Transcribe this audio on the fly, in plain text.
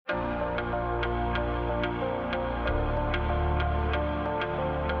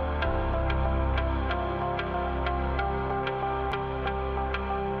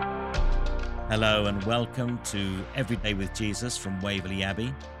Hello and welcome to Everyday with Jesus from Waverley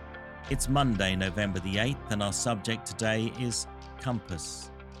Abbey. It's Monday, November the 8th, and our subject today is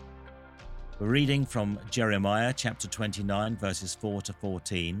compass. We're reading from Jeremiah chapter 29, verses 4 to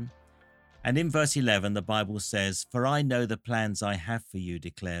 14. And in verse 11, the Bible says, "For I know the plans I have for you,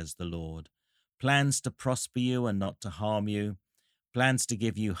 declares the Lord, plans to prosper you and not to harm you, plans to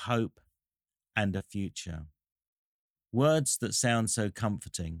give you hope and a future." Words that sound so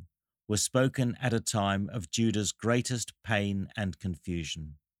comforting were spoken at a time of Judah's greatest pain and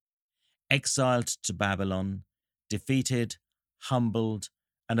confusion. Exiled to Babylon, defeated, humbled,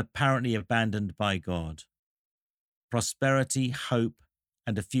 and apparently abandoned by God. Prosperity, hope,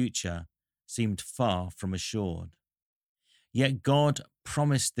 and a future seemed far from assured. Yet God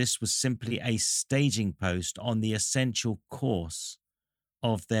promised this was simply a staging post on the essential course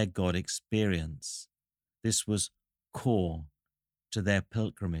of their God experience. This was core to their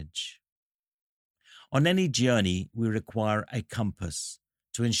pilgrimage. On any journey, we require a compass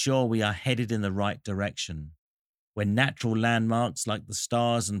to ensure we are headed in the right direction. When natural landmarks like the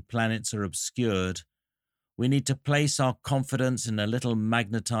stars and planets are obscured, we need to place our confidence in a little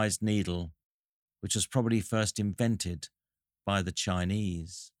magnetized needle, which was probably first invented by the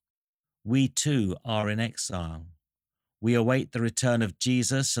Chinese. We too are in exile. We await the return of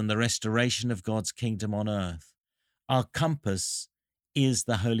Jesus and the restoration of God's kingdom on earth. Our compass is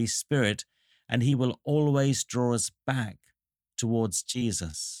the Holy Spirit, and he will always draw us back towards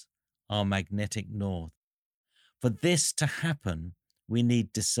Jesus, our magnetic north. For this to happen, we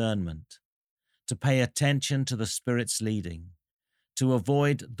need discernment, to pay attention to the Spirit's leading, to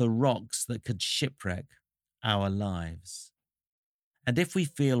avoid the rocks that could shipwreck our lives. And if we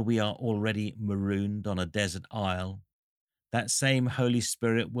feel we are already marooned on a desert isle, that same Holy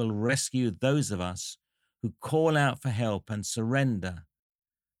Spirit will rescue those of us who call out for help and surrender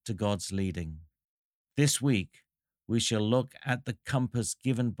to God's leading. This week, we shall look at the compass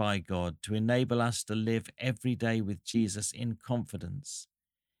given by God to enable us to live every day with Jesus in confidence.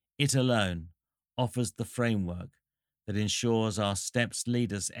 It alone offers the framework that ensures our steps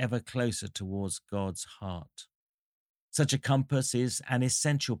lead us ever closer towards God's heart. Such a compass is an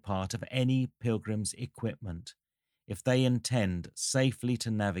essential part of any pilgrim's equipment if they intend safely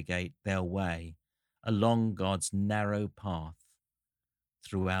to navigate their way along God's narrow path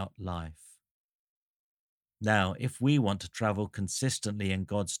throughout life. Now, if we want to travel consistently in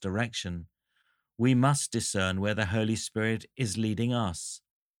God's direction, we must discern where the Holy Spirit is leading us.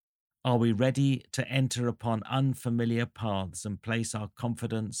 Are we ready to enter upon unfamiliar paths and place our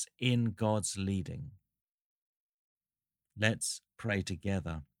confidence in God's leading? Let's pray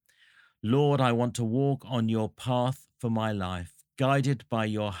together. Lord, I want to walk on your path for my life, guided by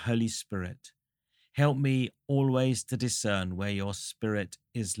your Holy Spirit. Help me always to discern where your Spirit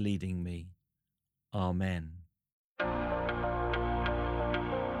is leading me. Amen.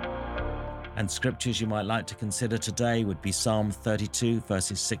 And scriptures you might like to consider today would be Psalm 32,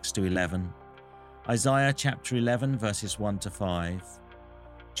 verses 6 to 11, Isaiah chapter 11, verses 1 to 5,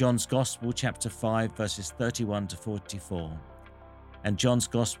 John's Gospel chapter 5, verses 31 to 44, and John's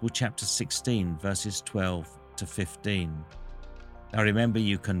Gospel chapter 16, verses 12 to 15. Now remember,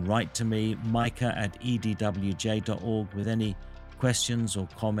 you can write to me, micah@edwj.org, with any questions or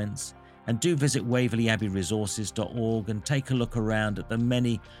comments. And do visit waverleyabbeyresources.org and take a look around at the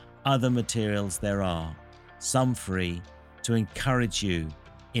many other materials there are, some free, to encourage you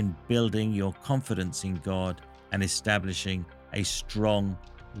in building your confidence in God and establishing a strong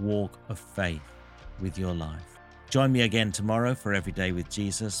walk of faith with your life. Join me again tomorrow for Every Day with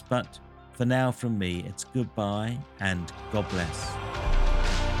Jesus, but for now from me, it's goodbye and God bless.